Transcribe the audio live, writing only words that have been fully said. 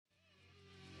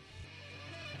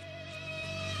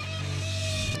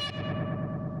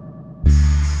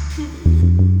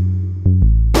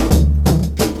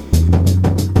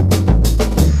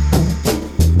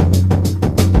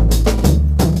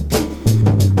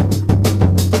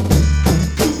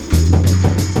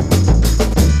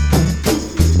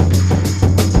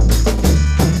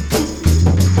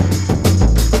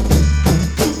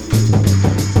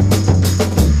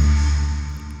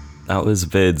that was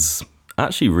Vid's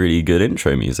actually really good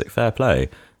intro music, fair play.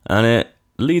 And it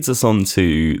leads us on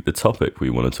to the topic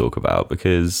we want to talk about,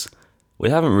 because we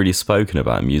haven't really spoken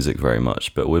about music very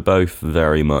much, but we're both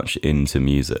very much into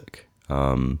music,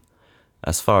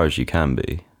 as far as you can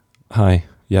be. Hi,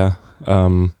 yeah.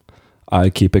 I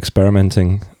keep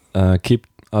experimenting. I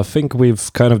think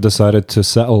we've kind of decided to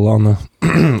settle on a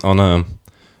on a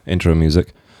intro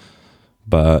music,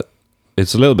 but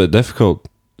it's a little bit difficult,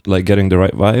 like getting the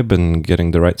right vibe and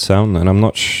getting the right sound. And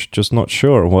I'm just not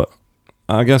sure what.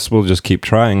 I guess we'll just keep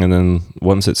trying, and then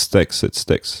once it sticks, it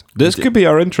sticks. This could be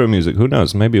our intro music. Who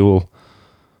knows? Maybe we'll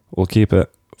keep it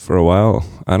for a while.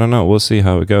 I don't know. We'll see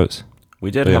how it goes.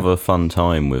 We did have a fun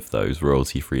time with those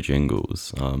royalty-free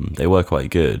jingles. They were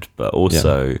quite good, but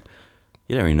also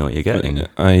you don't really know what you're getting.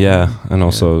 And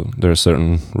also there are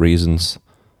certain reasons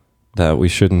that we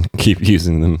shouldn't keep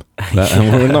using them,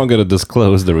 and we're not going to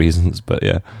disclose the reasons. But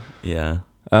we're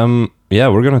going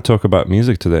to talk about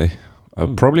music today.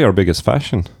 Probably our biggest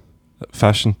passion.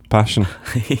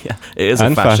 Yeah, it is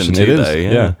a fashion too, though.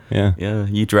 Yeah.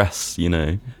 You dress,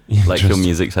 like your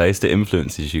music taste. It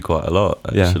influences you quite a lot,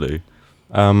 actually.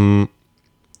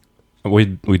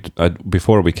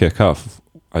 Before we kick off,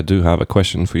 I do have a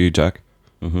question for you, Jack.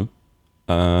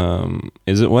 Mm-hmm.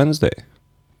 Is it Wednesday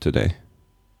today?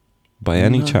 By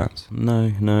any chance?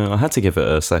 No. I had to give it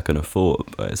a second of thought,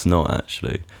 but it's not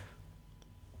actually.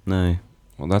 No.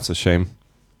 Well, that's a shame.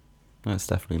 No, it's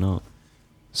definitely not.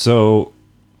 So,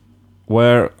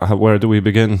 where do we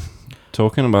begin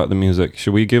talking about the music?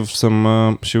 Should we give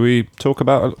some? Should we talk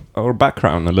about our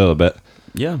background a little bit?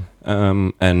 Yeah.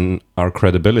 And our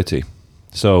credibility.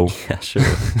 So yeah, sure.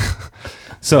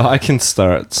 So I can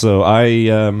start. So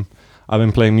I've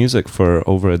been playing music for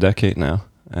over a decade now,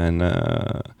 and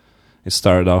it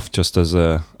started off just as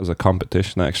a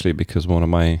competition, actually, because one of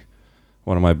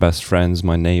my best friends,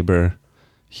 my neighbor,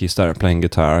 he started playing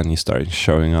guitar and he started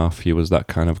showing off. He was that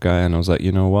kind of guy, and I was like,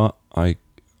 you know what, I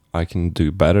can do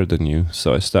better than you.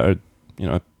 So I started,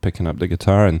 picking up the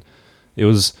guitar, and it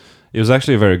was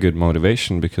actually a very good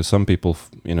motivation, because some people,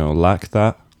 lack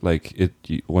that. Like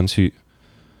once you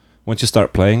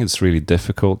start playing, it's really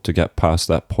difficult to get past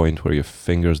that point where your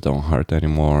fingers don't hurt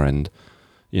anymore, and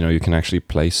you can actually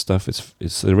play stuff.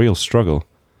 It's a real struggle.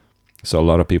 So a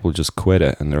lot of people just quit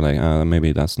it, and they're like,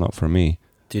 maybe that's not for me.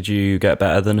 Did you get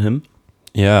better than him?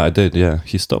 Yeah, I did. Yeah,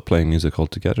 he stopped playing music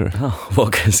altogether. Oh, well,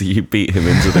 because you beat him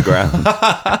into the ground.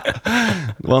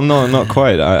 Well, no, not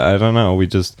quite. I don't know.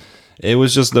 It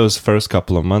was just those first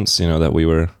couple of months, that we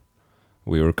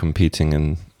were competing,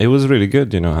 and it was really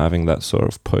good, having that sort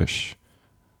of push.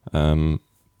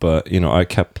 But I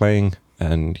kept playing,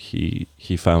 and he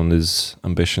found his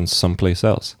ambitions someplace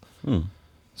else.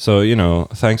 So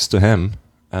thanks to him,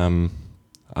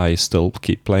 I still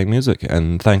keep playing music,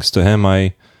 and thanks to him,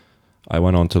 I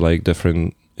went on to like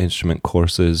different instrument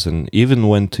courses, and even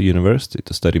went to university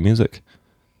to study music.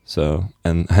 So,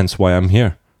 and hence why I'm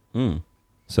here.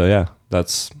 So yeah,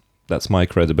 that's my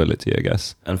credibility, I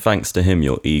guess. And thanks to him,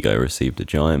 your ego received a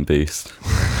giant boost.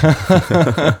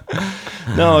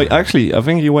 No, actually, I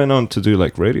think he went on to do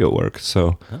like radio work.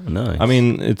 So, nice. I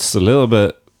mean, it's a little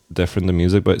bit different than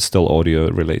music, but it's still audio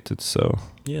related. So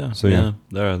yeah.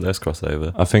 There's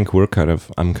crossover. I think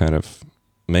I'm kind of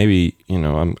maybe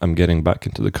I'm getting back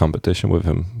into the competition with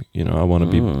him. I want to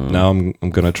be now. I'm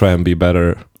gonna try and be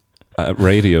better at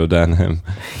radio than him.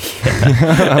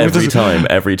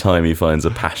 Every time he finds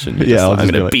a passion, you're just like, I'm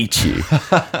gonna beat you.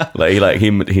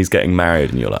 He's getting married,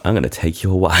 and you're like, I'm gonna take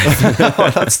your wife.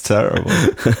 Oh, that's terrible.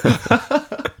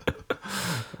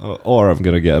 Or I'm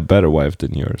gonna get a better wife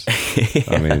than yours. Yeah.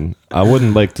 I mean, I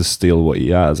wouldn't like to steal what he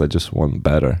has. I just want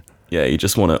better. Yeah, you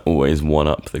just want to always one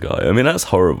up the guy. I mean, that's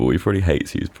horrible. He probably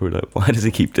hates you. He's probably like, why does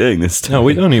he keep doing this to me? No,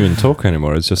 we don't even talk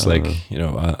anymore. It's just like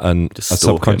a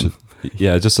subconscious.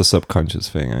 Yeah, just a subconscious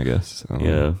thing, I guess.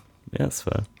 Yeah, that's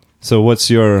fair. So what's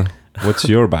your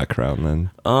background then?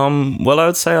 Well, I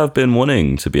would say I've been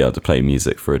wanting to be able to play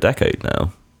music for a decade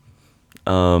now.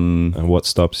 And what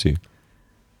stops you?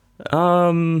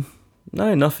 No,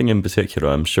 nothing in particular.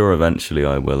 I'm sure eventually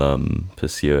I will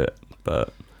pursue it,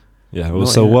 but yeah. Well,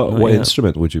 so what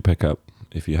instrument would you pick up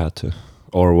if you had to,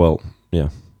 or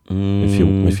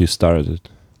if you started it?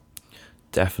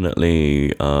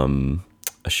 Definitely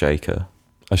a shaker.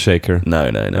 A shaker?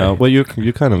 No. Well,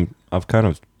 I've kind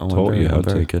of taught you how to.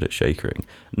 I'm very good at shakering.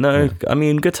 No, yeah. I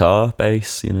mean guitar,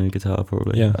 bass. Guitar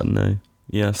probably. Yeah. I don't know.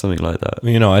 Yeah, something like that.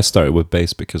 I started with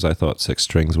bass because I thought 6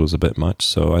 strings was a bit much,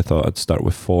 so I thought I'd start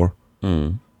with 4.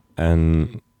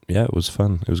 And yeah, it was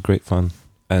fun. It was great fun.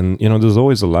 And there's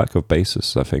always a lack of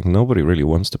bassists. I think nobody really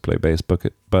wants to play bass,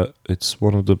 but it's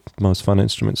one of the most fun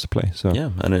instruments to play. So yeah,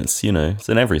 and it's it's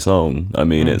in every song. I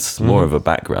mean, it's more of a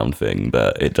background thing,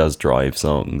 but it does drive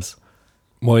songs.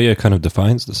 Well, yeah, it kind of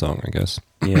defines the song, I guess.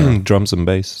 Yeah, drums and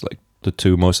bass, like the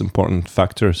two most important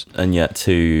factors, and yet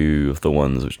two of the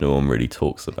ones which no one really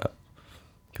talks about.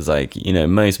 Because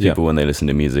most people when they listen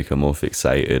to music are more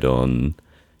fixated on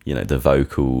the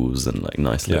vocals and like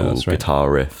nice little guitar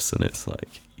riffs, and it's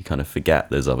like you kind of forget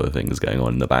there's other things going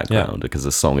on in the background because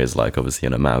the song is like obviously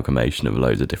an amalgamation of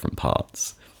loads of different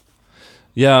parts.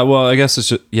 Yeah, well, I guess it's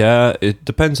just, it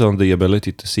depends on the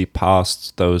ability to see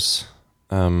past those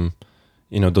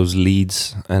those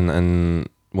leads, and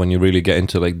when you really get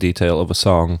into like detail of a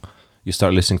song, you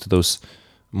start listening to those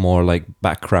more like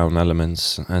background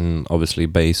elements, and obviously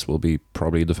bass will be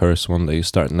probably the first one that you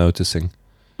start noticing.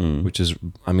 Which is,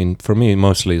 I mean, for me,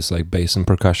 mostly it's like bass and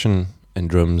percussion and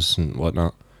drums and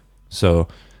whatnot. So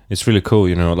it's really cool,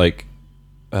 like,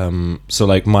 so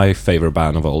like my favorite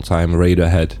band of all time,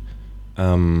 Radiohead,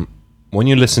 when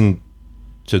you listen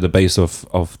to the bass of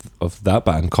that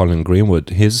band, Colin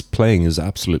Greenwood, his playing is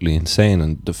absolutely insane,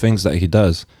 and the things that he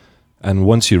does. And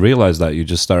once you realize that, you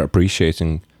just start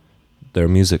appreciating their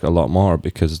music a lot more,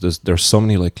 because there's so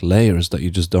many like layers that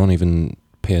you just don't even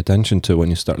pay attention to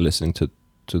when you start listening to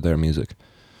their music.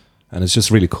 And it's just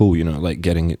really cool, like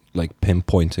getting it, like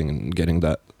pinpointing and getting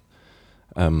that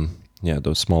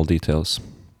those small details.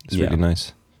 It's really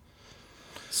nice.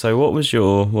 So what was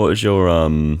your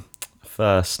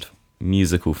first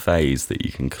musical phase that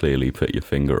you can clearly put your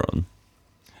finger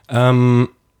on?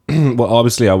 Well,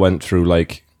 obviously I went through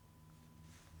like,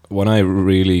 when I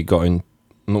really got in,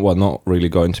 well, not really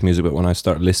got into music, but when I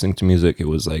started listening to music,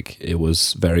 it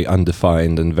was very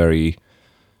undefined and very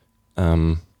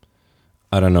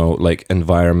I don't know, like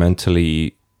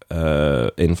environmentally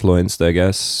influenced, I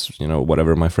guess,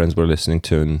 whatever my friends were listening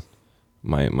to and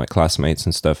my classmates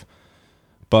and stuff.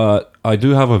 But I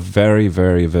do have a very,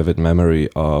 very vivid memory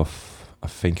of, I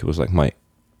think it was like my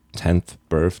 10th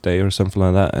birthday or something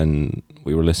like that, and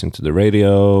we were listening to the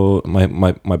radio.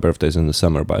 My birthday's in the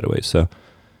summer, by the way, so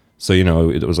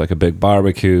it was like a big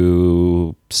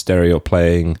barbecue, stereo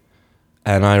playing,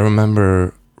 and I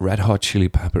remember Red Hot Chili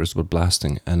Peppers were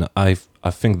blasting, and I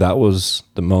think that was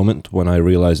the moment when I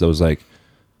realized, I was like,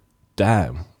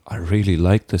 damn, I really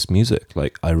like this music,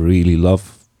 like I really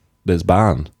love this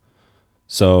band.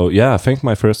 So yeah, I think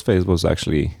my first phase was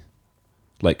actually,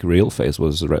 like real phase,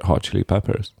 was Red Hot Chili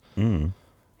Peppers. And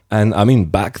I mean,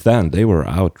 back then they were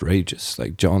outrageous.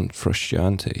 Like John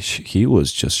Frusciante, he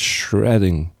was just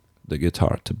shredding the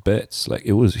guitar to bits. Like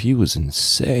he was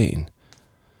insane.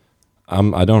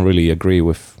 I don't really agree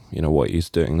with what he's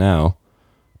doing now,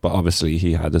 but obviously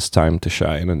he had his time to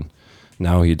shine, and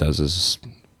now he does his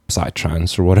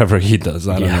psytrance or whatever he does.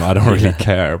 I don't know. I don't really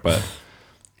care, but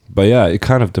yeah, it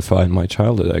kind of defined my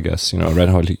childhood, I guess. Red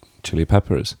Hot Chili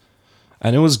Peppers,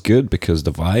 and it was good because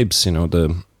the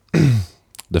vibes,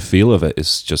 the feel of it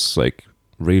is just like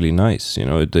really nice.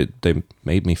 They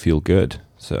made me feel good.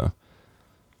 So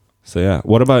yeah.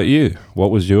 What about you?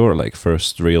 What was your like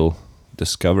first real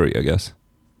discovery, I guess?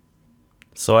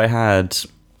 So I had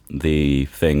the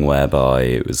thing whereby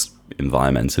it was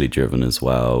environmentally driven as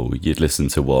well. You'd listen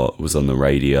to what was on the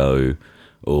radio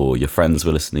or your friends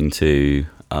were listening to.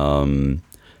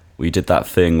 We did that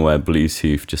thing where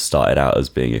Bluetooth just started out as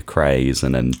being a craze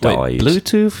and then died. Wait,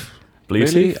 Bluetooth?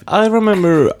 Really? I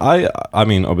remember, I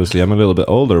mean, obviously I'm a little bit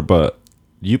older, but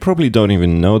you probably don't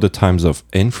even know the times of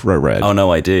infrared. Oh,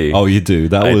 no, I do. Oh, you do?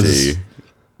 I do.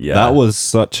 Yeah. That was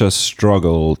such a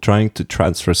struggle trying to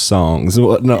transfer songs and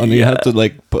whatnot, and you had to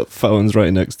like put phones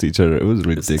right next to each other. It was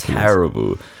ridiculous. It's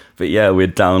terrible. But yeah,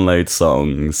 we'd download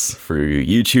songs through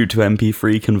YouTube to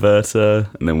MP3 converter,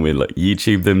 and then we'd like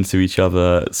YouTube them to each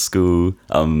other at school,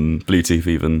 Bluetooth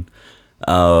even.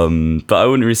 But I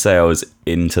wouldn't really say I was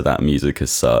into that music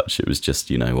as such. It was just,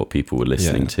 what people were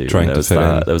listening to. There was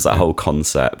that whole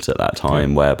concept at that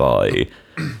time whereby,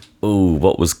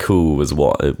 what was cool was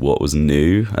what was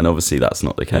new, and obviously that's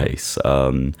not the case.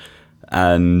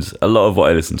 And a lot of what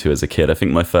I listened to as a kid, I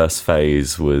think my first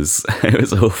phase was, it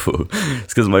was awful.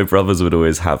 It's because my brothers would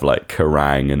always have like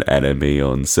Kerrang and Enemy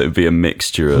on, so it'd be a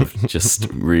mixture of just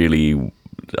really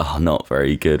not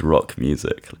very good rock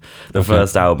music. The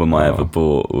first album I ever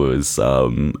bought was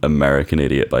American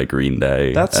Idiot by Green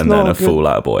Day, and then a Fall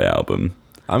Out Boy album.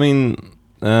 I mean,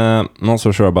 not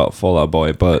so sure about Fall Out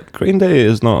Boy, but Green Day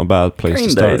is not a bad place to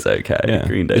start. Green Day's okay. Yeah.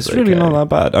 Green Day's it's really not that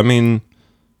bad. I mean,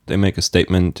 they make a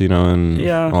statement, and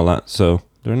all that, so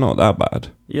they're not that bad.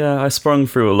 Yeah, I sprung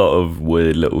through a lot of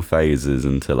weird little phases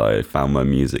until I found my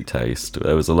music taste.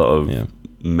 There was a lot of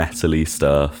metally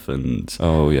stuff and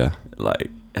Oh yeah. like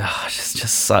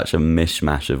just such a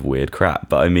mishmash of weird crap.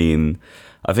 But I mean,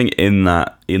 I think in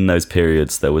those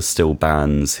periods there was still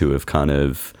bands who have kind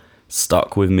of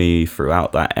stuck with me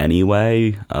throughout that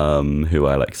anyway, who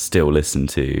I like still listen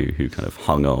to, who kind of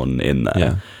hung on in there.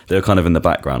 Yeah. They were kind of in the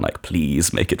background, like,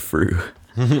 please make it through.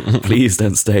 Please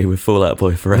don't stay with Fall Out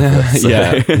Boy forever. So,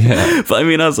 Yeah. but I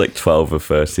mean, I was like 12 or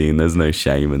 13. There's no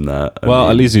shame in that. I Well,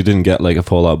 mean, at least you didn't get like a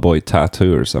Fall Out Boy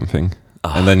tattoo or something.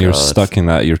 And then you're God. stuck in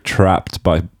that. You're trapped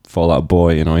by Fall Out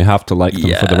Boy. You know, you have to like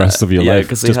them for the rest of your life. Yeah,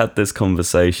 because we had this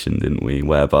conversation, didn't we?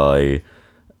 Whereby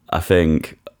I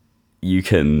think you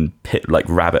can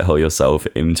rabbit hole yourself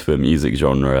into a music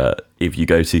genre if you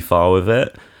go too far with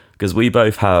it. Because we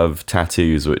both have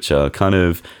tattoos which are kind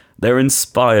of, they're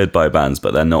inspired by bands,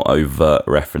 but they're not overt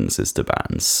references to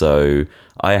bands. So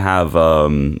I have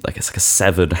it's like a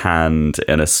severed hand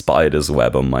and a spider's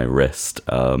web on my wrist,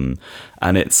 and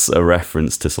it's a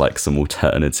reference to like some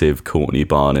alternative Courtney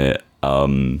Barnett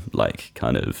like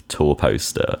kind of tour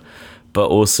poster. But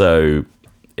also,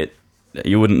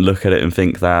 you wouldn't look at it and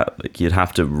think that. Like, you'd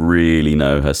have to really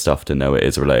know her stuff to know it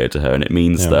is related to her, and it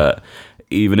means that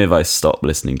even if I stop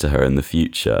listening to her in the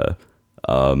future,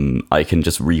 I can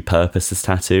just repurpose this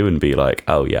tattoo and be like,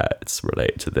 oh yeah, it's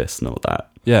related to this, not that.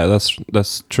 Yeah,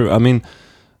 that's true. I mean,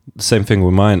 the same thing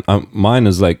with mine. Mine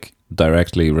is like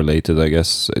directly related, I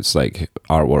guess. It's like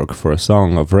artwork for a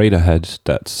song of Radiohead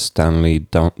that Stanley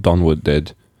Donwood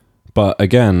did. But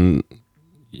again,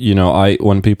 you know,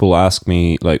 when people ask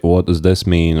me like, what does this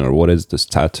mean or what is this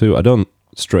tattoo, I don't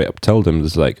straight up tell them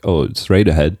it's like, oh, it's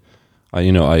Radiohead.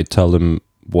 I tell them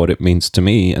what it means to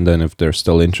me, and then if they're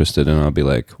still interested, and I'll be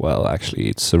like, well, actually,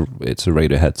 it's a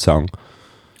Radiohead song.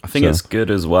 I think it's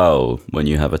good as well when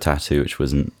you have a tattoo which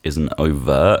isn't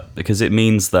overt, because it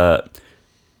means that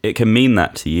it can mean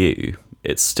that to you.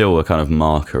 It's still a kind of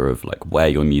marker of like where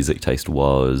your music taste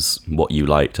was, what you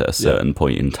liked at a certain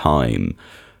point in time,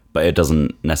 but it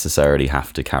doesn't necessarily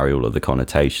have to carry all of the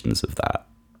connotations of that.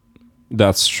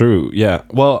 That's true. Yeah.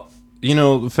 Well, you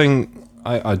know, the thing,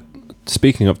 I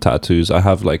speaking of tattoos, I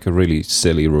have like a really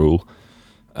silly rule,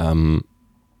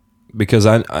 because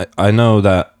I know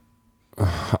that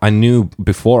I knew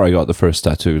before I got the first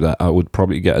tattoo that I would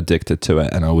probably get addicted to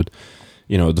it, and I would,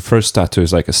 you know, the first tattoo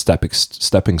is like a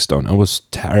stepping stone. I was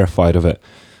terrified of it.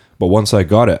 But once I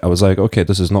got it, I was like, okay,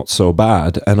 this is not so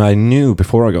bad. And I knew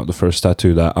before I got the first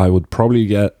tattoo that I would probably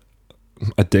get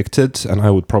addicted and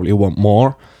I would probably want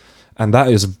more. And that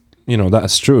is, you know, that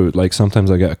is true. Like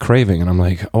sometimes I get a craving and I'm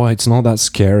like, oh, it's not that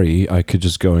scary. I could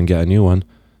just go and get a new one.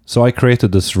 So I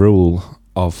created this rule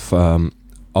of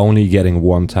only getting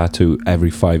one tattoo every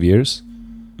 5 years.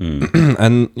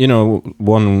 And, you know,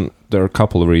 there are a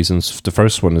couple of reasons. The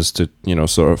first one is to, you know,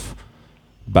 sort of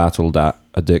battle that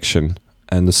addiction.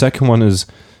 And the second one is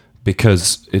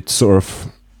because it's sort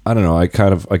of, I don't know, I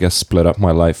guess split up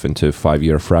my life into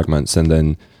 5-year fragments. And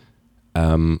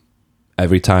then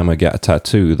every time I get a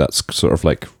tattoo, that's sort of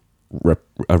like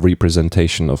a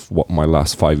representation of what my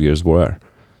last 5 years were.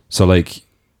 So like,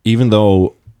 even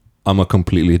though I'm a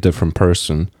completely different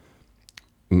person,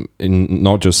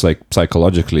 not just like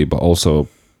psychologically, but also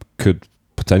could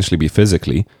potentially be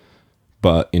physically,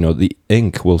 but you know, the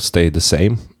ink will stay the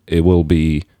same. It will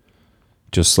be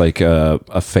just like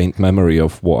a faint memory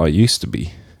of what I used to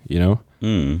be, you know?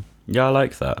 Yeah, I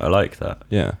like that.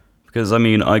 Yeah. Because I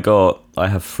mean, I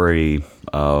have 3.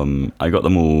 I got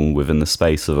them all within the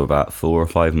space of about 4 or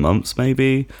 5 months,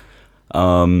 maybe.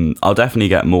 I'll definitely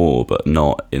get more, but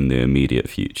not in the immediate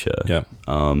future. Yeah.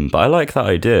 But I like that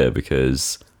idea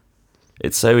because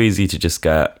it's so easy to just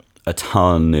get a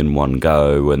ton in one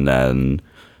go, and then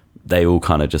they all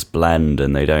kind of just blend,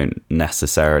 and they don't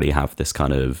necessarily have this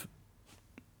kind of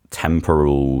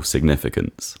temporal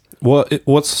significance.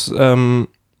 What's the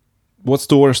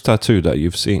worst tattoo that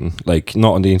you've seen? Like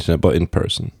not on the internet, but in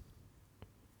person?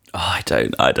 Oh,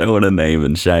 I don't want to name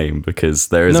and shame because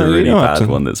there is a really bad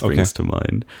one that springs to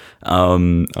mind.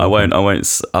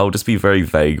 I'll just be very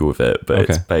vague with it, but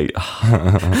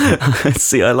it's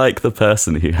see, I like the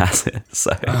person who has it,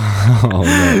 so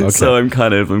so I'm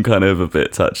kind of a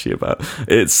bit touchy about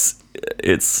it's.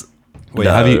 Wait,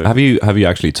 have you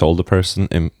actually told the person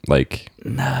no?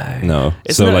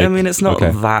 It's so not, like, I mean, it's not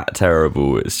that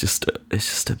terrible. It's just a bit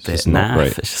naff.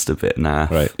 Right. It's just a bit naff.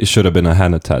 Right. It should have been a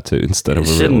henna tattoo instead of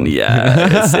a real one.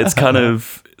 Yeah. It's kind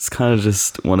of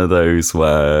just one of those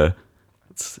where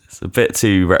it's a bit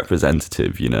too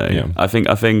representative, you know. Yeah. I think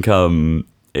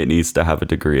it needs to have a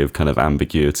degree of kind of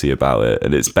ambiguity about it,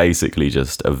 and it's basically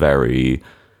just a very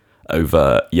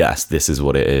overt, yes, this is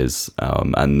what it is,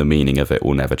 and the meaning of it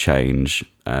will never change.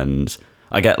 And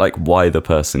I get like why the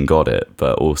person got it,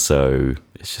 but also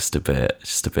it's just a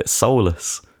bit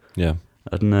soulless. Yeah.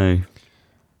 I don't know.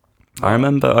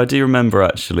 I do remember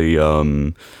actually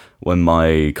when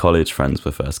my college friends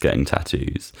were first getting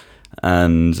tattoos,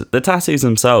 and the tattoos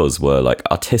themselves were like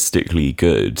artistically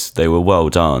good. They were well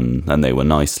done and they were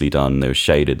nicely done. They were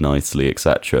shaded nicely,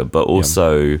 etc. But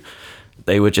also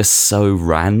they were just so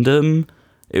random.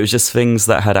 It was just things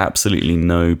that had absolutely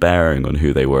no bearing on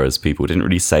who they were as people. It didn't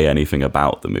really say anything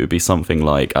about them. It would be something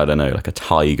like, I don't know, like a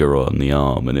tiger on the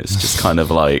arm, and it's just kind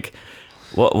of like,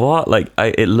 what? Like,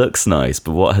 it looks nice,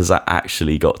 but what has that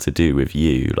actually got to do with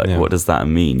you? Like, what does that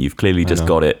mean? You've clearly just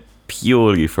got it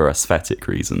purely for aesthetic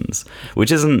reasons,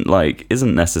 which isn't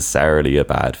necessarily a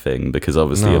bad thing, because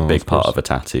obviously a big part of a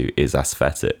tattoo is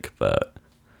aesthetic, but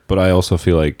I also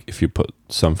feel like if you put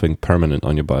something permanent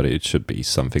on your body, it should be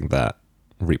something that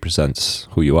represents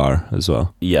who you are as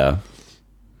well. Yeah,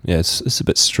 it's a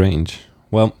bit strange.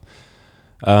 Well,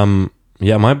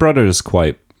 my brother is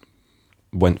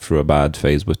went through a bad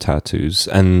phase with tattoos,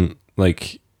 and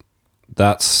like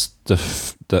that's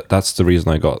the reason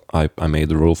I made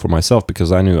the rule for myself,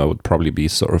 because I knew I would probably be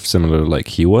sort of similar like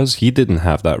he was. He didn't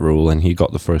have that rule, and he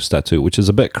got the first tattoo, which is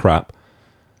a bit crap,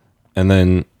 and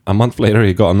then a month later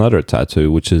he got another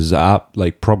tattoo, which is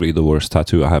like probably the worst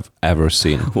tattoo I have ever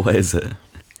seen. What is it?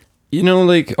 You know,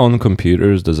 like on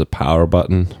computers, there's a power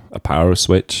button, a power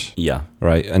switch. Yeah.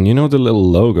 Right. And you know the little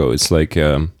logo? It's like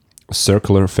a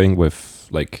circular thing with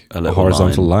like a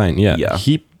horizontal line. Yeah. Yeah.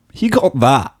 He got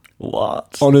that.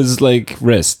 What? On his like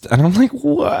wrist. And I'm like,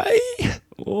 why?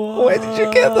 What? Why did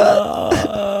you get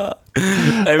that?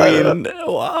 I mean,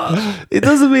 what? It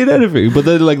doesn't mean anything. But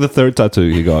then like the third tattoo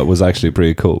he got was actually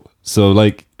pretty cool. So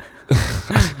like...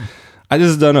 I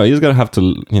just don't know. He's gonna have to,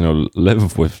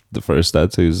 live with the first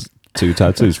two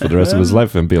tattoos for the rest of his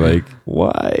life and be like,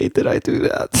 why did I do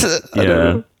that?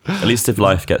 Yeah. At least if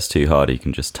life gets too hard, he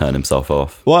can just turn himself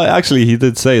off. Well, actually, he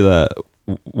did say that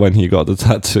when he got the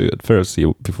tattoo at first,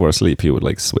 before sleep, he would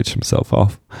like switch himself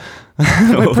off.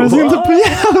 By pressing the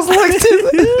I was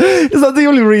like, is that the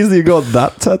only reason you got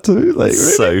that tattoo? Like, really?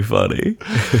 So funny.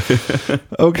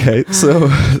 Okay, so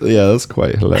yeah, that's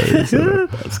quite hilarious.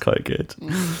 That's quite good.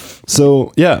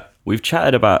 So yeah, we've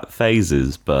chatted about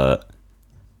phases, but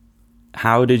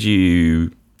how did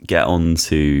you get on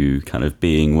to kind of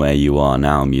being where you are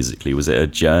now musically? Was it a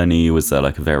journey? Was there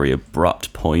like a very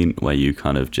abrupt point where you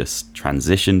kind of just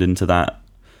transitioned into that?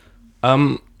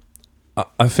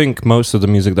 I think most of the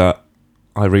music that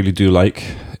I really do like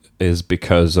is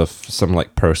because of some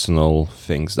like personal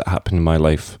things that happened in my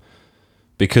life.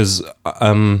 Because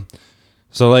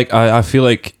so like I feel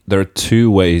like there are two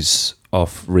ways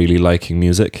of really liking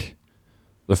music.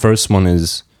 The first one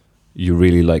is you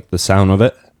really like the sound of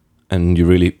it, and you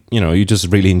really, you just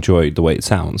really enjoy the way it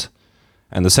sounds.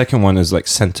 And the second one is like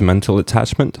sentimental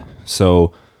attachment.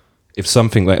 So if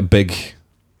something like a big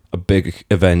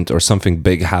event or something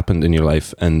big happened in your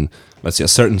life, and let's say a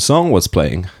certain song was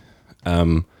playing,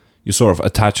 you sort of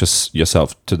attach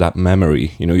yourself to that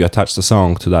memory. You attach the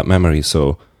song to that memory,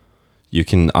 so you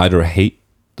can either hate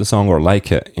the song or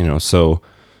like it. So,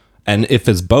 and if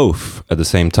it's both at the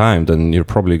same time, then you're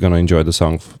probably going to enjoy the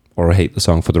song or hate the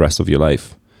song for the rest of your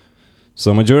life.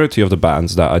 So majority of the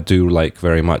bands that I do like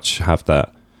very much have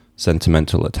that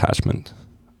sentimental attachment.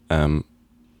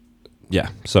 Yeah,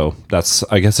 so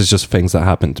I guess it's just things that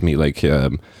happened to me, like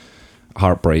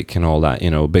heartbreak and all that,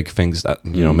 big things that,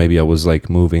 maybe I was like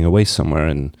moving away somewhere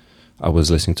and I was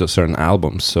listening to certain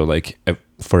albums. So like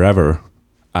forever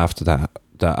after that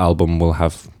album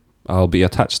I'll be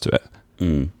attached to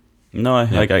it. No,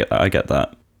 I get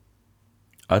that.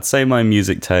 I'd say my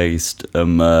music taste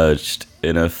emerged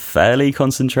in a fairly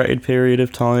concentrated period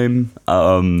of time.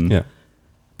 But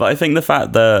I think the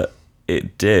fact that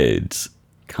it did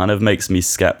kind of makes me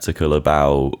skeptical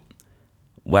about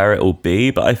where it will be.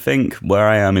 But I think where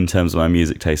I am in terms of my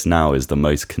music taste now is the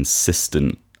most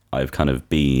consistent I've kind of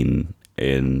been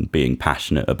in being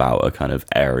passionate about a kind of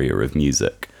area of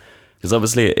music. Because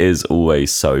obviously it is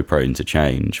always so prone to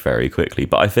change very quickly.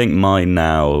 But I think mine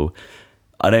now,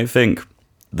 I don't think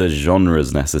the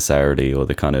genres necessarily or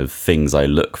the kind of things I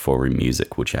look for in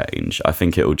music will change. I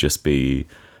think it will just be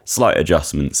slight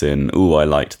adjustments in, I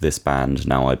liked this band,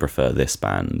 now I prefer this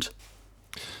band.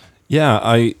 Yeah,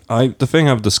 I the thing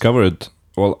I've discovered,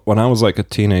 well, when I was like a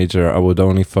teenager, I would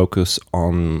only focus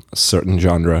on a certain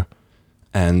genre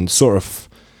and sort of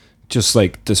just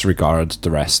like disregard the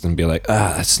rest and be like,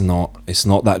 it's not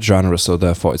that genre, so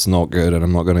therefore it's not good and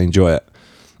I'm not going to enjoy it.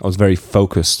 I was very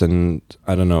focused, and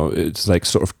I don't know, it's like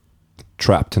sort of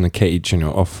trapped in a cage,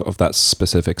 of that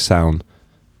specific sound.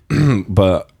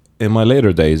 But in my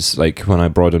later days, like when I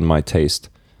broadened my taste,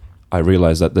 I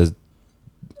realized that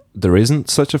there isn't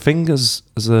such a thing as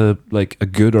a like a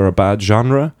good or a bad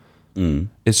genre.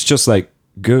 It's just like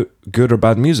good or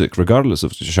bad music, regardless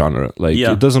of the genre. Like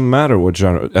it doesn't matter what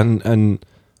genre. And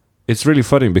it's really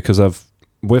funny because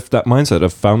with that mindset,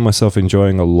 I've found myself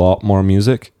enjoying a lot more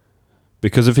music.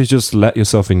 Because if you just let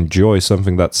yourself enjoy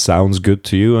something that sounds good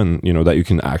to you, and you know that you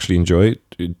can actually enjoy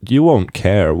it, you won't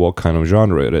care what kind of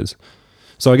genre it is.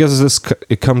 So I guess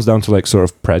it comes down to like sort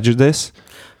of prejudice.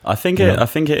 I think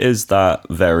it is that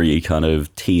very kind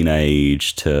of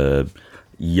teenage to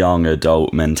young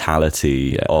adult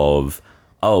mentality of,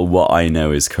 oh, what I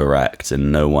know is correct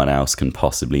and no one else can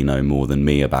possibly know more than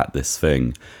me about this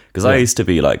thing. Because I used to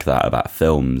be like that about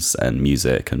films and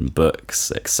music and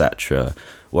books, etc.,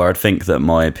 where I'd think that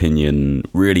my opinion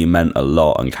really meant a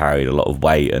lot and carried a lot of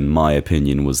weight, and my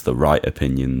opinion was the right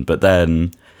opinion. But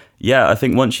then, I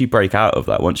think once you break out of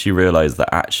that, once you realize that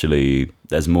actually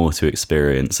there's more to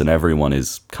experience and everyone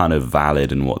is kind of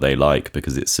valid in what they like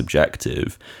because it's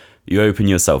subjective, you open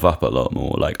yourself up a lot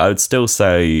more. Like, I would still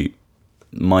say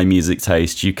my music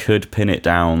taste, you could pin it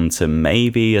down to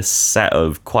maybe a set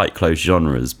of quite close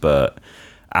genres, but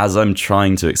as I'm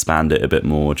trying to expand it a bit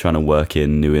more, trying to work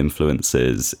in new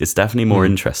influences, it's definitely more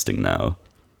interesting now.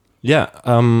 Yeah,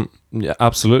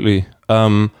 absolutely.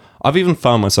 I've even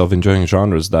found myself enjoying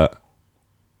genres that,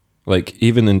 like,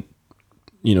 even in,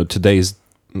 you know, today's,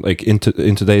 like, in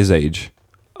today's age,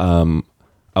 I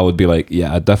would be like,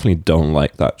 I definitely don't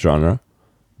like that genre,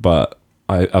 but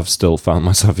I've still found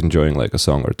myself enjoying, like, a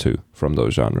song or two from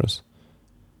those genres.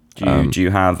 Do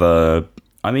you have a...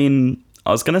 I mean, I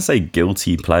was going to say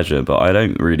guilty pleasure, but I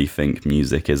don't really think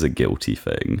music is a guilty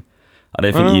thing. I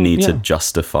don't think you need to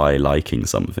justify liking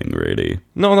something, really.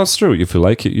 No, that's true. If you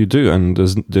like it, you do, and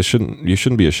you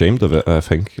shouldn't be ashamed of it. I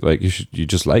think like you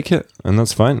just like it, and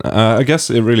that's fine. I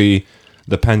guess it really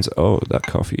depends. Oh, that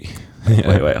coffee.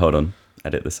 Wait, hold on.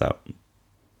 Edit this out.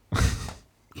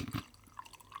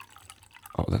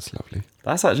 Oh, that's lovely.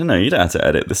 That's actually no. You don't have to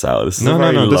edit this out. This is a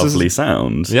very lovely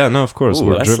sound. Yeah, no, of course.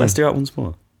 Ooh, let's do that once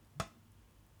more.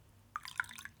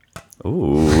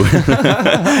 Ooh.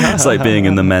 It's like being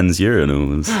in the men's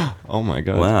urinals. Oh my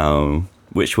god. Wow.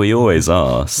 Which we always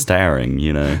are, staring,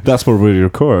 you know. That's where we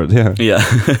record, yeah. Yeah.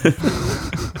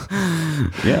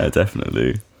 Yeah,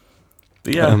 definitely.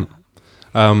 But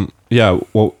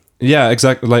yeah,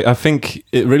 exactly. Like, I think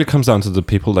it really comes down to the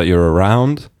people that you're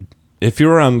around. If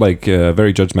you're around, like,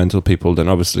 very judgmental people, then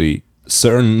obviously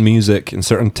certain music and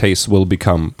certain tastes will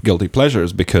become guilty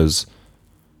pleasures because,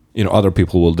 you know, other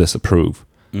people will disapprove.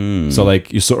 So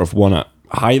like you sort of want to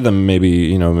hide them, maybe,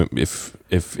 you know,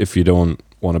 if you don't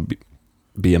want to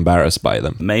be embarrassed by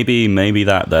them. Maybe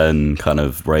that then kind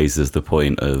of raises the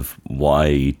point of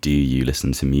why do you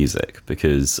listen to music?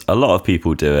 Because a lot of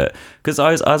people do it. Because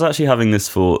I was actually having this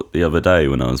thought the other day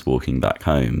when I was walking back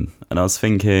home, and I was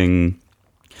thinking,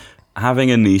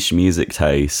 having a niche music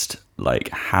taste like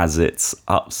has its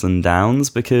ups and downs,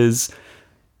 because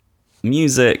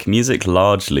music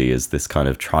largely is this kind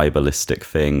of tribalistic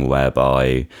thing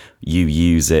whereby you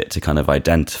use it to kind of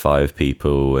identify with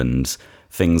people and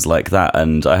things like that.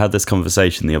 And I had this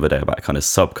conversation the other day about kind of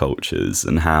subcultures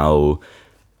and how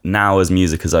now as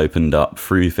music has opened up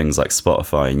through things like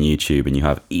Spotify and YouTube, and you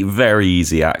have very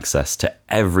easy access to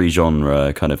every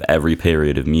genre, kind of every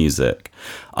period of music,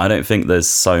 I don't think there's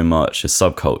so much a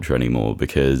subculture anymore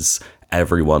because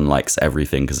everyone likes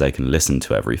everything because they can listen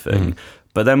to everything.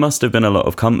 But there must have been a lot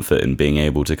of comfort in being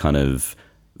able to kind of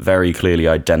very clearly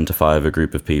identify with a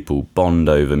group of people, bond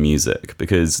over music,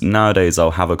 because nowadays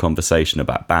I'll have a conversation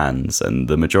about bands and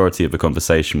the majority of the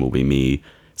conversation will be me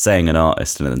saying an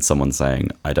artist and then someone saying,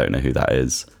 I don't know who that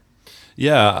is.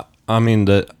 Yeah, I mean,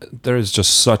 there is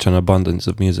just such an abundance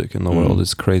of music in the world.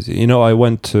 It's crazy. You know, I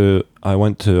went to a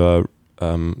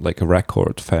like a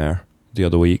record fair the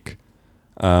other week,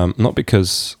 not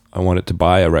because I wanted to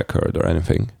buy a record or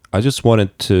anything. I just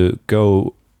wanted to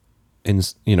go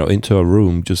into a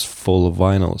room just full of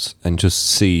vinyls and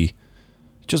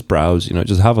just browse,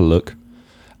 just have a look.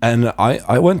 And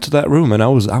I went to that room and I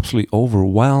was absolutely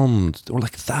overwhelmed. There were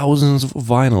like thousands of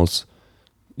vinyls,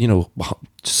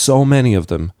 so many of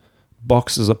them,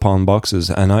 boxes upon boxes.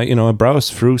 And I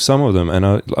browsed through some of them and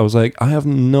I was like, I have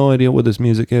no idea what this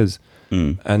music is.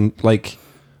 And like,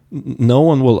 no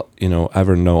one will,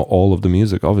 ever know all of the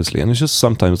music, obviously. And it's just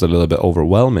sometimes a little bit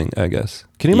overwhelming, I guess.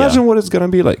 Can you imagine what it's going to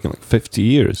be like in like 50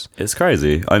 years? It's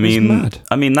crazy. I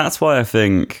mean, that's why I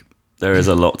think there is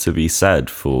a lot to be said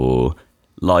for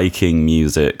liking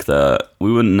music that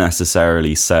we wouldn't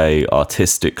necessarily say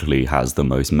artistically has the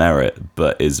most merit,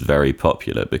 but is very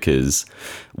popular, because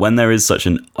when there is such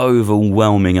an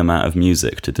overwhelming amount of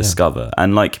music to discover,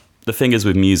 and like the thing is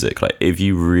with music, like if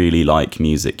you really like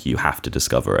music, you have to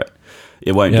discover it.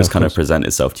 It won't just kind of present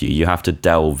itself to you. You have to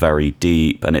delve very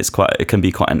deep, and it can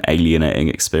be quite an alienating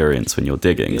experience when you're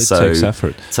digging. It takes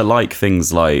effort. To like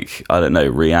things like, I don't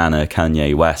know, Rihanna,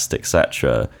 Kanye West,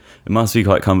 etc., it must be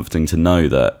quite comforting to know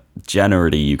that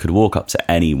generally you could walk up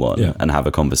to anyone and have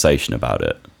a conversation about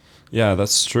it. Yeah,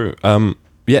 that's true.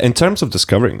 In terms of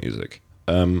discovering music,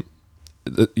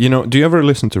 you know, do you ever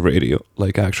listen to radio,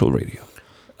 like actual radio?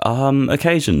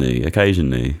 Occasionally.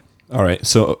 All right,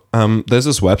 so there's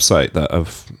this website that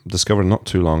I've discovered not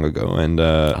too long ago, and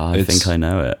I think I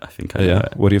know it. Know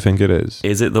it. What do you think it is?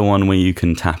 Is it the one where you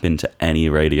can tap into any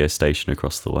radio station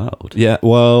across the world? Yeah,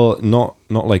 well, not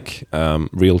like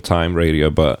real time radio,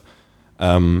 but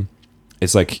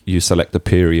it's like you select the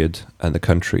period and the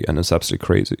country, and it's absolutely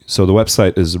crazy. So the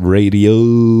website is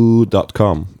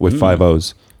radio.com with 5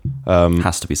 O's.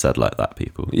 Has to be said like that,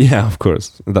 people. Yeah, of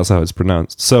course. That's how it's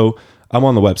pronounced. So I'm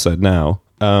on the website now.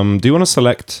 Do you want to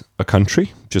select a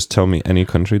country? Just tell me any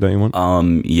country that you want.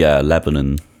 Yeah,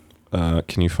 Lebanon.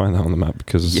 Can you find that on the map?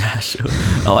 Because sure.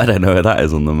 Oh, I don't know where that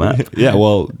is on the map. Yeah,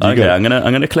 well, okay. I'm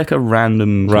gonna click a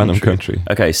random country.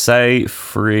 Okay, say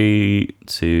 3,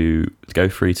 2, go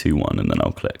 3, 2, 1, and then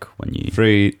I'll click when you.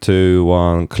 3, 2,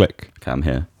 1, click. Okay, I'm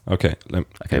here. Okay.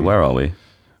 Where are we?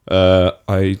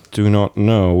 I do not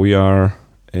know. We are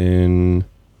in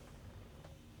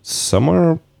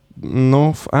somewhere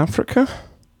North Africa.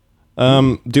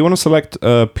 Do you want to select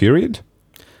a period?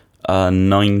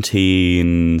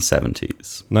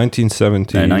 1970s.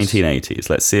 1970s. No, 1980s.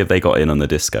 Let's see if they got in on the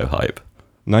disco hype.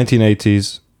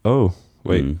 1980s. Oh,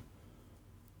 wait.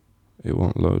 It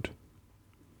won't load.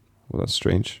 Well, that's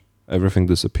strange. Everything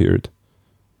disappeared.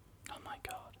 Oh my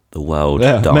god. The world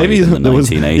died in the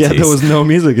 1980s. There was no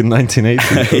music in 1980s.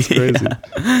 That's crazy.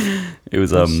 It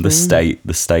was the state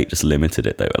just limited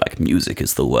it. They were like, music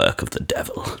is the work of the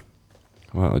devil.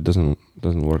 Well, it doesn't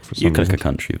work for some reason. You click a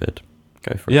country vid.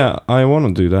 Go for it. Yeah, I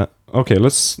want to do that. Okay,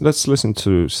 let's listen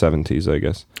to 70s, I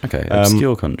guess. Okay,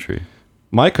 obscure country.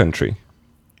 My country.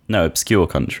 No, obscure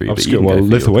country. Obscure, well,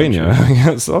 Lithuania.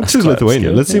 Yes, I'll choose Lithuania.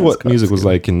 Obscure. Let's see what music was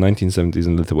like in 1970s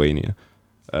in Lithuania.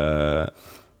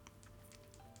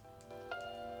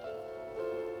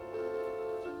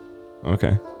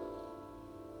 Okay.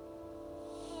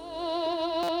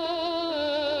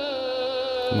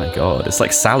 Oh my god, it's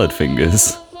like Salad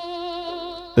Fingers.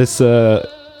 It's a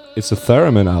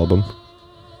theremin album.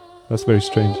 That's very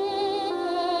strange.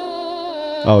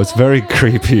 Oh, it's very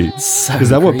creepy. So is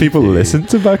that creepy. What people listened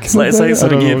to back in the day? It's like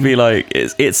something you'd be like,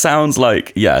 it sounds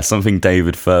like, something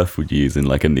David Firth would use in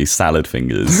like in these Salad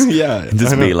Fingers. Yeah.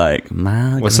 Just be like,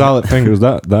 man. Well, Salad Fingers,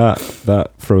 that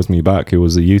throws me back. It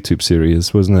was a YouTube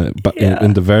series, wasn't it? But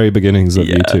in the very beginnings of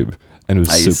YouTube. And it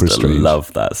was super strange. I used to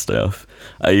love that stuff.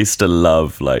 I used to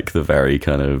love like the very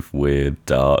kind of weird,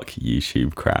 dark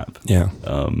YouTube crap. Yeah.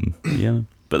 Yeah.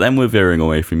 But then we're veering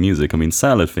away from music. I mean,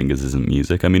 Salad Fingers isn't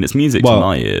music. I mean, it's music to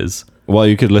my ears. Well,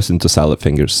 you could listen to Salad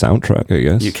Fingers soundtrack, I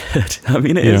guess. You could. I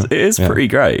mean, it is pretty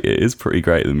great. It is pretty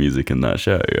great, the music in that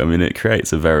show. I mean, it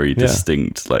creates a very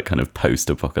distinct, like, kind of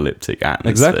post-apocalyptic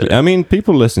atmosphere. Exactly. I mean,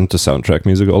 people listen to soundtrack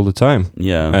music all the time.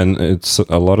 Yeah. And it's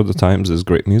a lot of the times is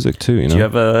great music too, you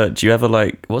know? Do you ever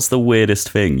like, what's the weirdest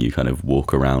thing you kind of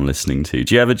walk around listening to?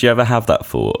 Do you ever have that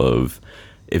thought of,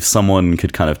 if someone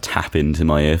could kind of tap into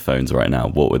my earphones right now,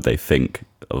 what would they think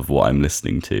of what I'm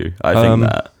listening to? I think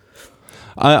that.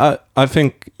 I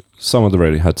think some of the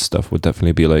Radiohead stuff would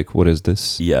definitely be like, what is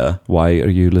this? Yeah. Why are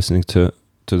you listening to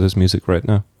this music right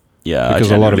now? Yeah,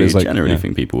 because I generally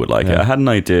think people would like it. I had an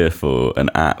idea for an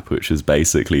app which was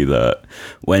basically that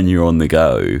when you're on the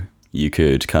go, you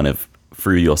could kind of,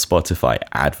 through your Spotify,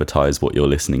 advertise what you're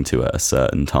listening to at a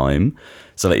certain time.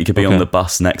 So that you could be on the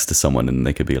bus next to someone and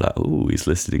they could be like, oh, he's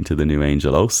listening to the new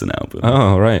Angel Olsen album.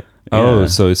 Oh, right. Yeah. Oh,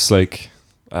 so it's like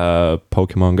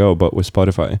Pokemon Go, but with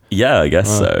Spotify. Yeah, I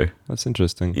guess so. That's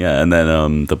interesting. Yeah, and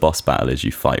then the boss battle is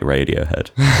you fight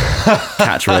Radiohead.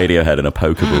 Catch Radiohead in a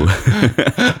Pokeball.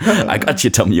 I got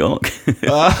you, Tom York.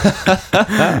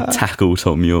 Tackle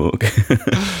Tom York.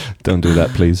 Don't do that,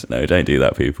 please. No, don't do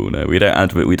that, people. No, we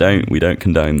don't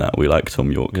condone that. We like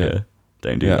Tom York here.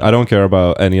 Don't do that. I don't care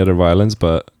about any other violence,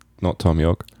 but not Tom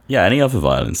York. Yeah, any other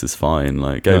violence is fine.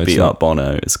 Like, go beat up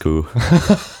Bono. It's cool.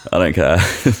 I don't care.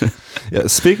 Yeah.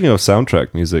 Speaking of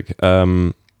soundtrack music,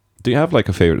 do you have like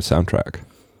a favorite soundtrack?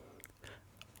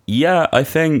 Yeah, I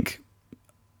think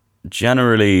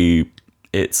generally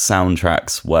it's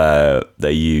soundtracks where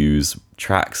they use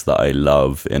tracks that I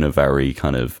love in a very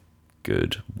kind of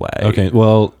good way. Okay,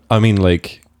 well, I mean,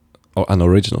 like an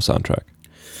original soundtrack.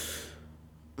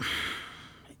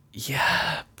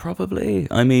 Yeah, probably.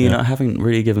 I mean, Yeah. I haven't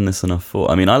really given this enough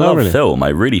thought. I mean, I love really? film. I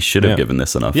really should have Yeah. given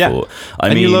this enough Yeah. thought. I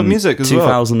And mean, you love music as well.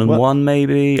 2001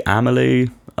 maybe, Amelie.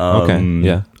 Okay,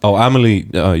 yeah. Oh, Amelie,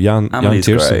 Jan Amelie's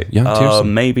Tiersen. great. Jan Tiersen.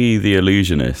 Maybe The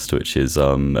Illusionist, which is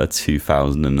a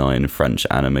 2009 French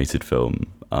animated film.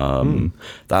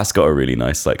 That's got a really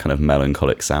nice, like, kind of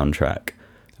melancholic soundtrack.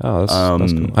 Oh,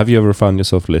 that's cool. Have you ever found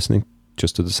yourself listening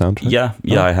just to the soundtrack?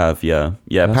 Yeah, I have. Yeah.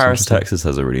 That's Paris, interesting. Texas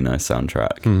has a really nice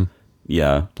soundtrack.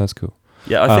 Yeah, That's cool.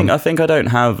 yeah. I think I don't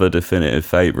have a definitive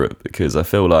favorite because I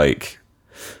feel like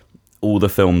all the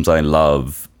films I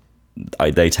love,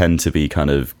 they tend to be kind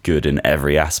of good in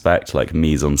every aspect, like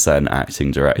mise en scène,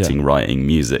 acting, directing, writing,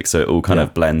 music. So it all kind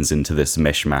of blends into this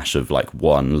mishmash of like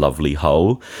one lovely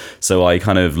whole. So I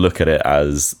kind of look at it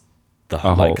as the A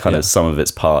like whole, kind of some of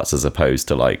its parts as opposed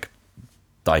to like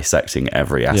dissecting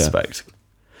every aspect.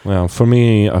 Well, for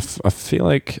me, I feel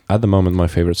like at the moment my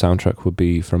favorite soundtrack would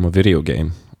be from a video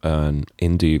game, an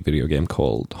indie video game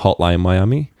called Hotline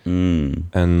Miami,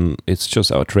 and it's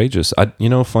just outrageous.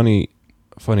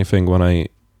 Funny thing, when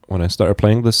I started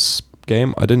playing this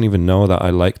game, I didn't even know that I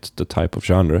liked the type of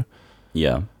genre.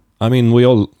 Yeah. I mean, we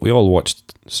all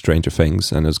watched Stranger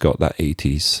Things, and it's got that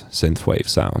 80s synthwave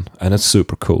sound, and it's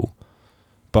super cool.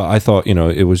 But I thought,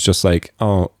 it was just like,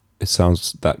 oh, it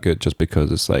sounds that good just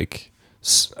because it's like,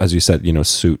 as you said,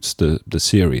 suits the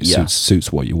series,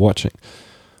 suits what you're watching.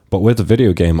 But with the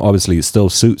video game, obviously it still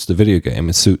suits the video game.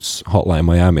 It suits Hotline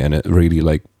Miami, and it really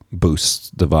like boosts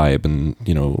the vibe and,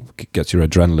 gets your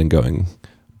adrenaline going.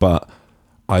 But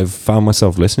I've found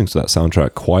myself listening to that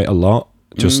soundtrack quite a lot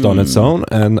just on its own,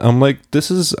 and I'm like,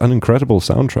 this is an incredible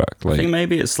soundtrack. Like, I think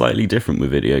maybe it's slightly different with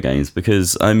video games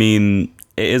because, I mean,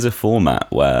 it is a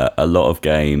format where a lot of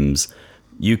games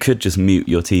you could just mute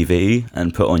your TV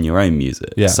and put on your own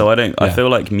music. Yeah. So I feel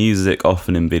like music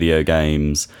often in video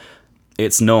games,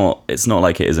 it's not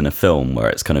like it is in a film where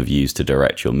it's kind of used to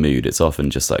direct your mood. It's often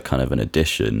just like kind of an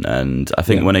addition. And I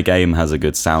think when a game has a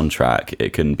good soundtrack,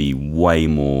 it can be way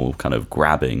more kind of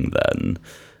grabbing than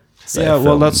say, a well,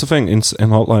 film. that's the thing. In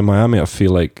Hotline Miami, I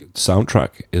feel like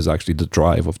soundtrack is actually the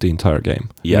drive of the entire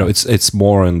game. Yeah. It's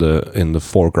more in the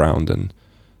foreground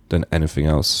than anything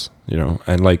else.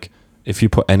 And like if you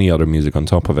put any other music on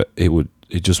top of it,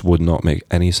 it just would not make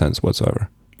any sense whatsoever.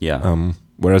 Yeah.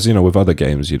 Whereas with other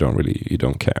games, you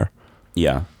don't care.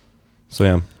 Yeah. So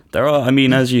yeah. There are, I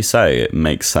mean, as you say, it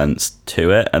makes sense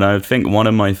to it. And I think one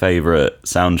of my favorite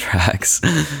soundtracks,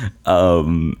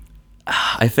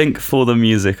 I think for the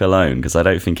music alone, because I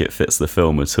don't think it fits the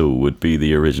film at all, would be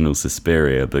the original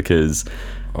Suspiria, because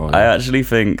I actually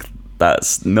think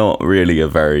that's not really a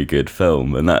very good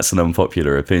film, and that's an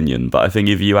unpopular opinion. But I think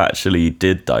if you actually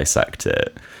did dissect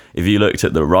it, if you looked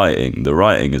at the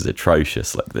writing is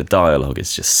atrocious. Like, the dialogue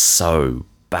is just so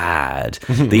bad.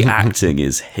 The acting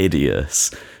is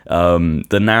hideous.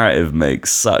 The narrative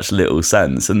makes such little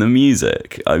sense. And the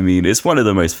music, I mean, it's one of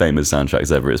the most famous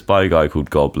soundtracks ever. It's by a guy called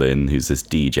Goblin, who's this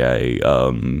DJ,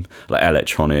 like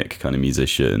electronic kind of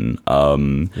musician.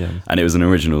 And it was an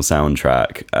original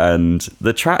soundtrack. And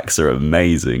the tracks are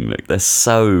amazing. Like, they're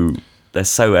so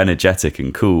energetic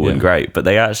and cool and great, but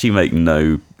they actually make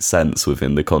no sense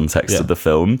within the context of the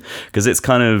film, because it's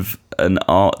kind of an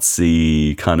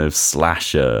artsy kind of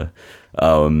slasher,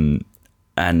 and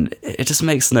it just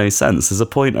makes no sense. There's a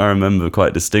point I remember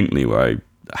quite distinctly where I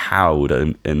howled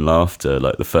in laughter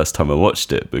like the first time I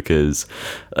watched it, because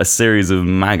a series of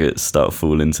maggots start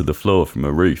falling to the floor from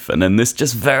a roof, and then this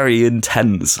just very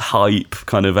intense hype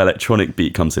kind of electronic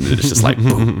beat comes in, and it's just like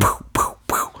boom, boom, boom,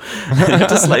 boom.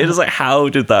 Just like how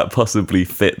did that possibly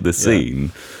fit the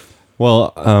scene?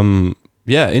 Well,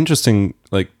 interesting,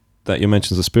 like that you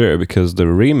mentioned Suspiria, because the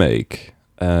remake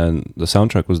and the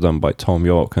soundtrack was done by Tom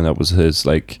York, and that was his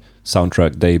like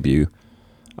soundtrack debut.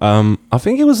 I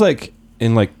think it was like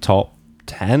in like top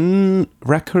 10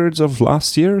 records of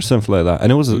last year or something like that,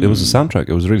 and it was a soundtrack.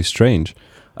 It was really strange.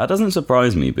 That doesn't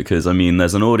surprise me, because I mean,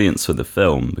 there's an audience for the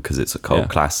film because it's a cult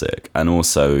classic, and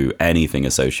also anything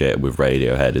associated with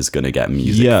Radiohead is going to get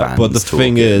music fans but the talking.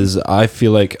 thing is, I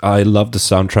feel like I love the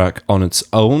soundtrack on its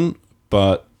own,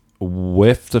 but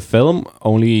with the film,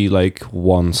 only like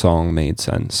one song made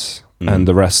sense, and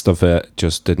the rest of it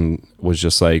just didn't. Was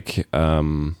just like,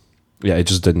 it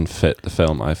just didn't fit the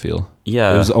film. I feel.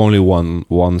 Yeah, there was only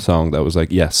one song that was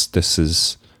like, yes, this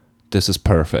is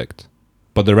perfect.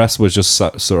 But the rest was just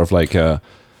sort of like we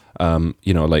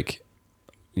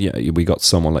got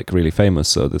someone like really famous,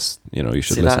 so this, you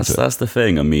should listen to it. That's the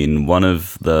thing. I mean, one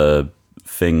of the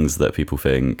things that people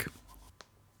think.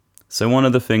 So one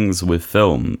of the things with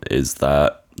film is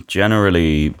that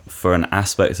generally for an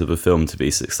aspect of a film to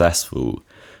be successful,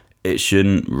 it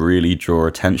shouldn't really draw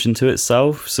attention to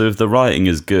itself. So if the writing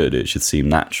is good, it should seem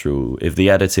natural. If the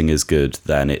editing is good,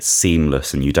 then it's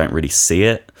seamless and you don't really see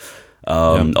it.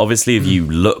 Obviously, if you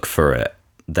look for it,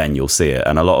 then you'll see it.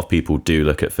 And a lot of people do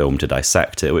look at film to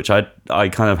dissect it, which I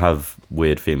kind of have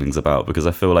weird feelings about, because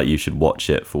I feel like you should watch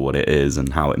it for what it is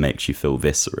and how it makes you feel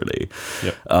viscerally.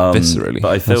 Yep. Viscerally.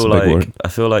 But I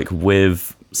feel like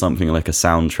with something like a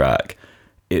soundtrack,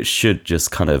 it should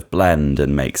just kind of blend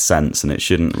and make sense, and it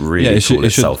shouldn't really call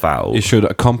itself out. It should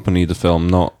accompany the film,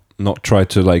 not try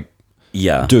to like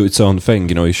do its own thing.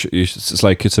 You know, it's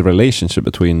like it's a relationship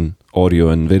between audio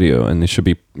and video, and it should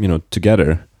be, you know,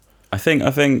 together. I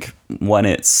think when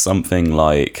it's something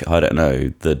like, I don't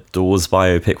know, the Doors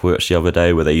biopic we watched the other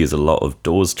day, where they use a lot of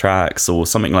Doors tracks, or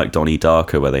something like Donnie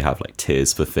Darko, where they have like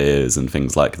Tears for Fears and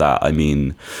things like that. I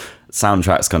mean,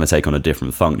 soundtracks kind of take on a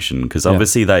different function, because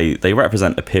obviously they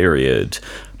represent a period,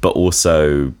 but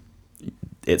also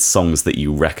it's songs that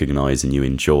you recognize and you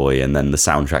enjoy, and then the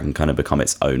soundtrack can kind of become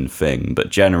its own thing. But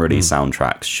generally,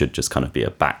 soundtracks should just kind of be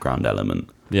a background element.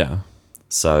 Yeah.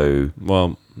 So,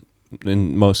 well,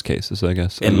 in most cases, I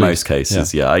guess. In most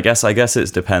cases, yeah. I guess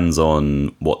it depends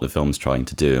on what the film's trying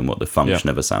to do and what the function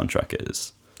of a soundtrack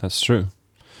is. That's true.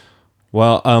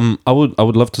 Well, I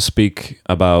would love to speak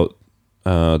about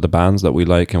the bands that we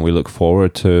like and we look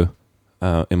forward to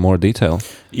in more detail.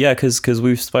 Yeah, because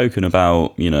we've spoken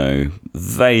about, you know,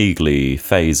 vaguely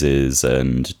phases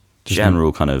and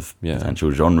general kind of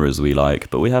potential genres we like,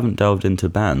 but we haven't delved into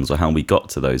bands or how we got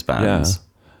to those bands.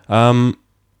 Yeah.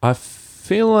 I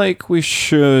feel like we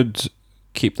should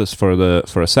keep this for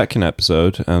a second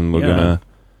episode, and we're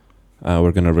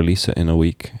gonna release it in a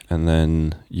week, and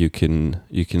then you can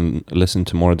listen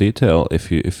to more detail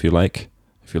if you like.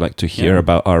 If you like to hear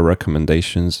about our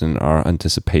recommendations and our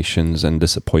anticipations and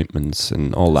disappointments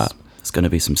and all that. There's going to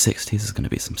be some 60s, there's going to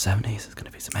be some 70s, there's going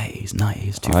to be some 80s,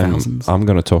 90s, 2000s. I'm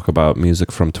going to talk about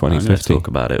music from 2050. I'm going to talk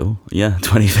about it all. Yeah,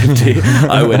 2050.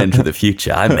 I went into the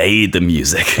future. I made the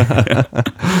music.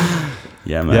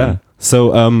 Yeah, man. Yeah.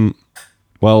 So,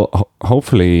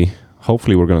 hopefully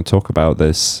we're going to talk about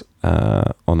this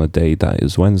on a day that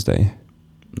is Wednesday.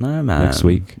 No, man. Next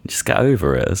week. Just get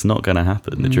over it. It's not going to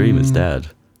happen. The dream is dead.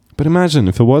 But imagine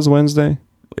if it was Wednesday.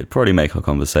 It'd probably make our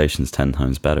conversations 10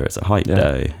 times better. It's a hype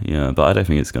day. Yeah, but I don't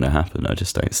think it's going to happen. I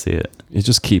just don't see it. It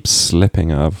just keeps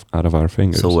slipping out of our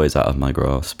fingers. It's always out of my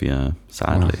grasp, yeah,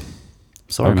 sadly.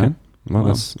 Sorry, man. Well,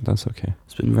 that's okay.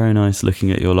 It's been very nice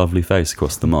looking at your lovely face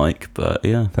across the mic, but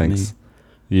yeah. Thanks.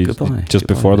 Goodbye. Just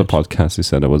before the podcast, you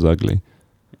said I was ugly.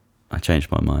 I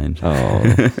changed my mind.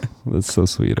 Oh, that's so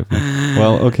sweet of me.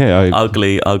 Well, okay.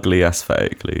 Ugly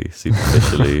aesthetically,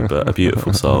 superficially, but a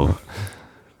beautiful soul.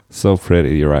 So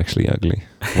pretty, you're actually ugly.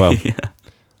 Well,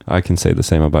 I can say the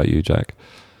same about you, Jack.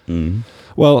 Mm.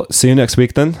 Well, see you next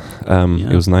week then.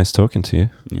 It was nice talking to you.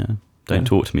 Yeah. Don't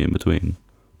talk to me in between.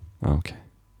 Okay.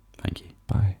 Thank you.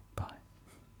 Bye.